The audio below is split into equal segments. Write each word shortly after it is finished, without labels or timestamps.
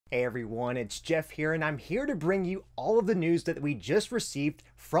Hey everyone, it's Jeff here, and I'm here to bring you all of the news that we just received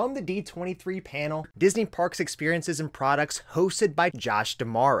from the D23 panel, Disney Parks Experiences and Products, hosted by Josh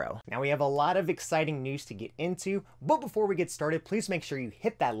D'Amaro. Now we have a lot of exciting news to get into, but before we get started, please make sure you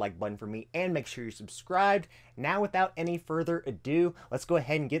hit that like button for me and make sure you're subscribed. Now without any further ado, let's go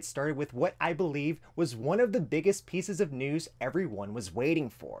ahead and get started with what I believe was one of the biggest pieces of news everyone was waiting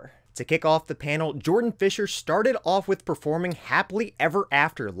for. To kick off the panel, Jordan Fisher started off with performing Happily Ever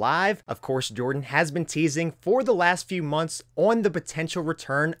After live. Of course, Jordan has been teasing for the last few months on the potential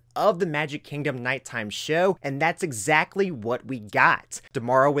return of the Magic Kingdom nighttime show, and that's exactly what we got.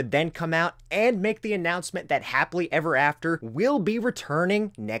 D'Amaro would then come out and make the announcement that Happily Ever After will be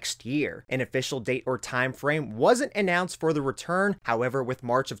returning next year. An official date or time frame wasn't announced for the return. However, with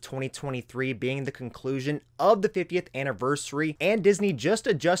March of 2023 being the conclusion of the 50th anniversary and Disney just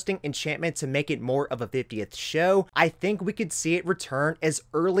adjusting Enchantment to make it more of a 50th show, I think we could see it return as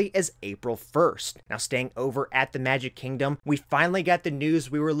early as April 1st. Now, staying over at the Magic Kingdom, we finally got the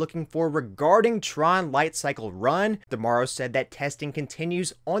news we were looking for regarding Tron Light Cycle Run. D'Amaro said that testing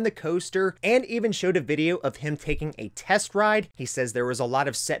continues on the coaster and even showed a video of him taking a test ride. He says there was a lot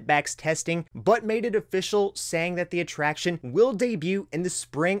of setbacks testing, but made it official, saying that the attraction will debut in the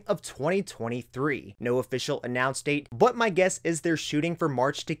spring of 2023. No official announced date, but my guess is they're shooting for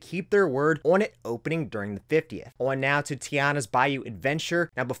March to keep their word on it opening during the 50th. On now to Tiana's Bayou Adventure.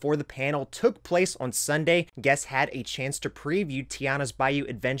 Now, before the panel took place on Sunday, guests had a chance to preview Tiana's Bayou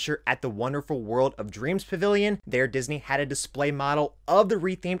Adventure at the Wonderful World of Dreams Pavilion. There, Disney had a display model of the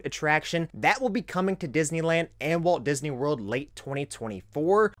rethemed attraction that will be coming to Disneyland and Walt Disney World late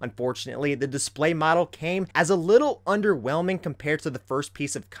 2024. Unfortunately, the display model came as a little underwhelming compared to the first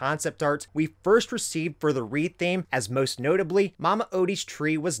piece of concept art we first received for the retheme, as most notably, Mama Odie's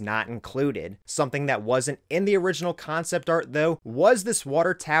tree was not included. Something that wasn't in the original concept art, though, was this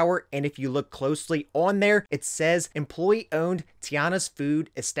water tower, and if you look closely on there, it says employee-owned Tiana's Food,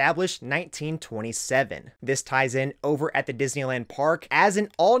 established 1927. This ties in over at the Disneyland Park, as an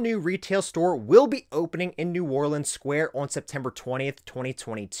all-new retail store will be opening in New Orleans Square on September 20th,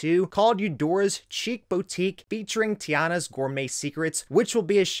 2022, called Eudora's Chic Boutique, featuring Tiana's Gourmet Secrets, which will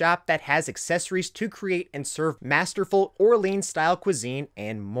be a shop that has accessories to create and serve masterful Orleans-style cuisine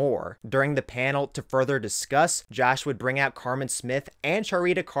and more. During the panel, to further discuss, Josh would bring out Carmen Smith and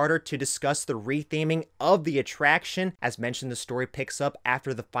Charita Carter to discuss the retheming of the attraction. As mentioned, the story picks up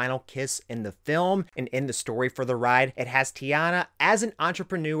after the final kiss in the film, and in the story for the ride, it has Tiana as an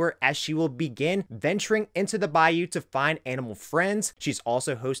entrepreneur as she will begin venturing into the bayou to find animal friends. She's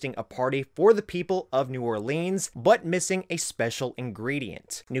also hosting a party for the people of New Orleans, but missing a special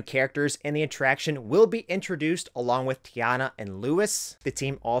ingredient. New characters in the attraction will be introduced along with Tiana and Louis. The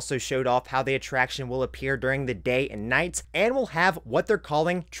team also showed off how the attraction will appear during the day and night and will have what they're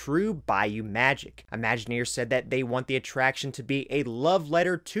calling true bayou magic. Imagineers said that they want the attraction to be a love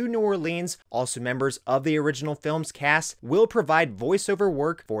letter to New Orleans. Also, members of the original film's cast will provide voiceover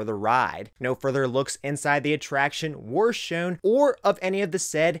work for the ride. No further looks inside the attraction were shown or of any of the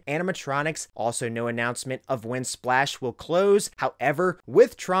said animatronics. Also, no announcement of when Splash will close. However,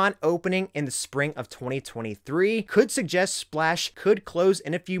 with Tron opening in the spring of 2023, could suggest Splash could close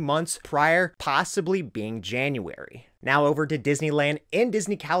in a few months prior, possibly being January. Now over to Disneyland in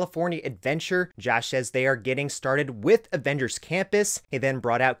Disney California Adventure. Josh says they are getting started with Avengers Campus. He then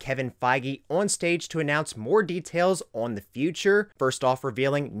brought out Kevin Feige on stage to announce more details on the future. First off,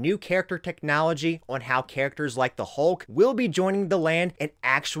 revealing new character technology on how characters like the Hulk will be joining the land in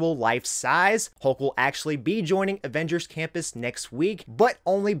actual life size. Hulk will actually be joining Avengers Campus next week, but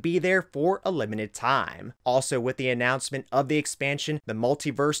only be there for a limited time. Also, with the announcement of the expansion, the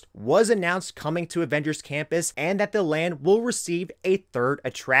multiverse was announced coming to Avengers Campus, and that the land will receive a third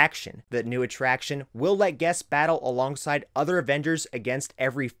attraction. The new attraction will let guests battle alongside other Avengers against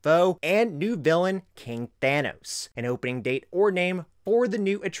every foe and new villain, King Thanos. An opening date or name for the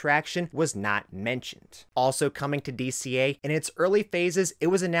new attraction was not mentioned. Also coming to DCA, in its early phases, it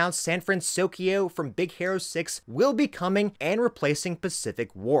was announced San Francisco from Big Hero 6 will be coming and replacing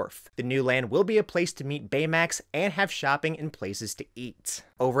Pacific Wharf. The new land will be a place to meet Baymax and have shopping and places to eat.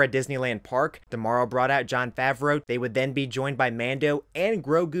 Over at Disneyland Park, D'Amaro brought out Jon Favreau. They would then be joined by Mando and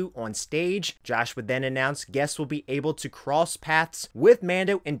Grogu on stage. Josh would then announce guests will be able to cross paths with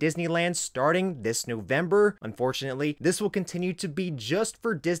Mando in Disneyland starting this November. Unfortunately, this will continue to be just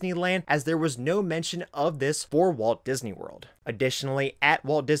for Disneyland, as there was no mention of this for Walt Disney World. Additionally, at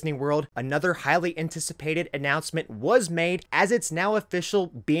Walt Disney World, another highly anticipated announcement was made, as it's now official,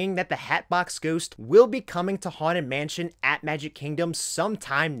 being that the Hatbox Ghost will be coming to Haunted Mansion at Magic Kingdom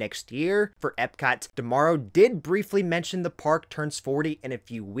sometime next year. For Epcot, Tomorrow did briefly mention the park turns 40 in a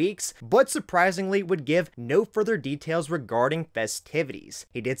few weeks, but surprisingly would give no further details regarding festivities.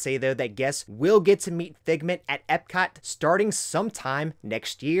 He did say though that guests will get to meet Figment at Epcot starting sometime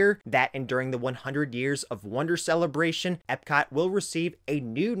next year, that and during the 100 Years of Wonder celebration, Epcot will receive a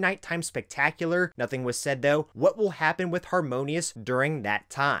new nighttime spectacular. Nothing was said though what will happen with Harmonious during that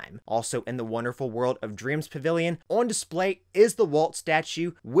time. Also in the Wonderful World of Dreams Pavilion, on display is the Walt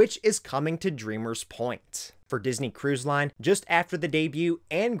statue, which is coming to Dreamers Point. For Disney Cruise Line, just after the debut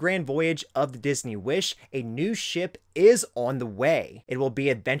and grand voyage of the Disney Wish, a new ship is on the way. It will be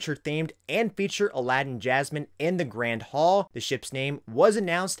adventure themed and feature Aladdin Jasmine in the Grand Hall. The ship's name was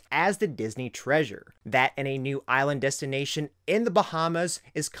announced as the Disney Treasure. That and a new island destination in the Bahamas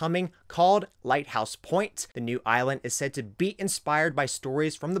is coming, called Lighthouse Point. The new island is said to be inspired by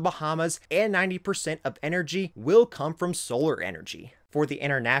stories from the Bahamas, and 90% of energy will come from solar energy. For the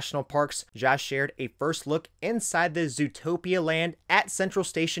international parks, Josh shared a first look inside the Zootopia land at Central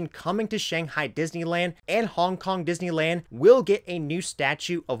Station coming to Shanghai Disneyland, and Hong Kong Disneyland will get a new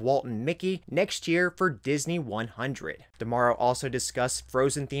statue of Walt and Mickey next year for Disney 100. Tomorrow also discussed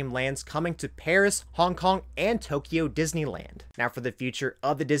Frozen themed lands coming to Paris, Hong Kong, and Tokyo Disneyland. Now for the future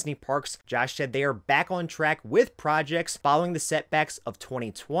of the Disney parks, Josh said they are back on track with projects following the setbacks of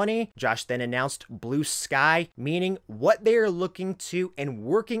 2020. Josh then announced Blue Sky, meaning what they are looking to and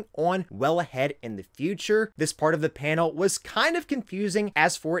working on well ahead in the future. This part of the panel was kind of confusing.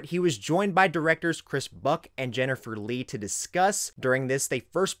 As for it, he was joined by directors Chris Buck and Jennifer Lee to discuss. During this, they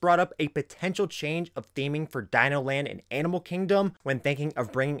first brought up a potential change of theming for Dino Land and Animal Kingdom. When thinking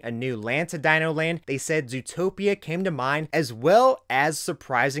of bringing a new land to Dino Land, they said Zootopia came to mind, as well as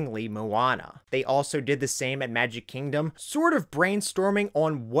surprisingly Moana. They also did the same at Magic Kingdom, sort of brainstorming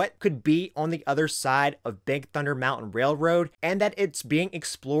on what could be on the other side of Big Thunder Mountain Railroad, and that it's being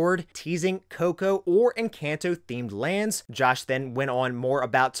explored, teasing Coco or Encanto themed lands. Josh then went on more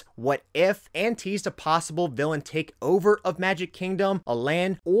about what if, and teased a possible villain takeover of Magic Kingdom, a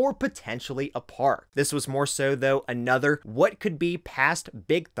land, or potentially a park. This was more so though another what could be past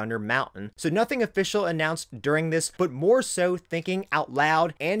Big Thunder Mountain. So nothing official announced during this, but more so thinking out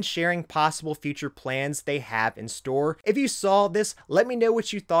loud and sharing possible future plans they have in store. If you saw this, let me know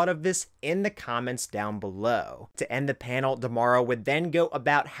what you thought of this in the comments down below. To end the panel, Tomorrow would then go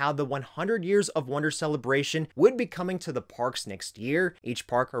about how the 100 Years of Wonder celebration would be coming to the parks next year. Each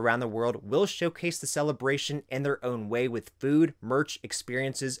park around the world will showcase the celebration in their own way with food, merch,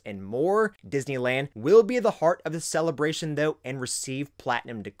 experiences, and more. Disneyland will be the heart of the celebration though and receive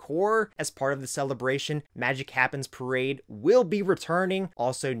platinum decor. As part of the celebration, Magic Happens Parade will be returning.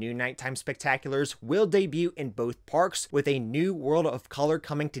 Also, new nighttime spectaculars will debut in both parks, with a new World of Color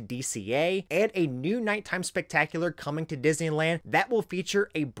coming to DCA and a new nighttime spectacular coming to Disneyland that will feature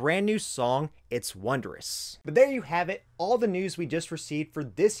a brand new song, It's Wondrous. But there you have it, all the news we just received for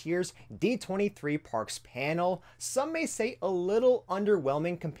this year's D23 Parks panel. Some may say a little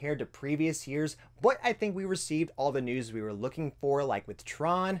underwhelming compared to previous years, but I think we received all the news we were looking for, like with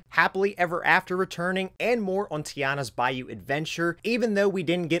Tron, Happily Ever After returning, and more on Tiana's Bayou Adventure, even though we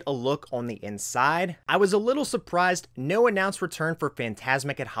didn't get a look on the inside. I was a little surprised no announced return for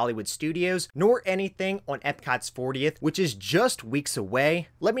Fantasmic at Hollywood Studios, nor anything on Epcot's 40th, which is just weeks away.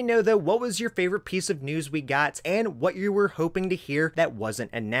 Let me know though, what was your favorite piece of news we got, and what you were hoping to hear that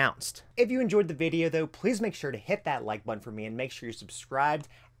wasn't announced. If you enjoyed the video though, please make sure to hit that like button for me and make sure you're subscribed.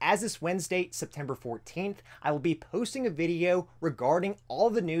 As this Wednesday, September 14th, I will be posting a video regarding all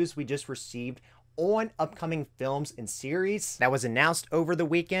the news we just received on upcoming films and series that was announced over the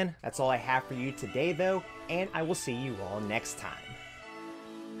weekend. That's all I have for you today though, and I will see you all next time.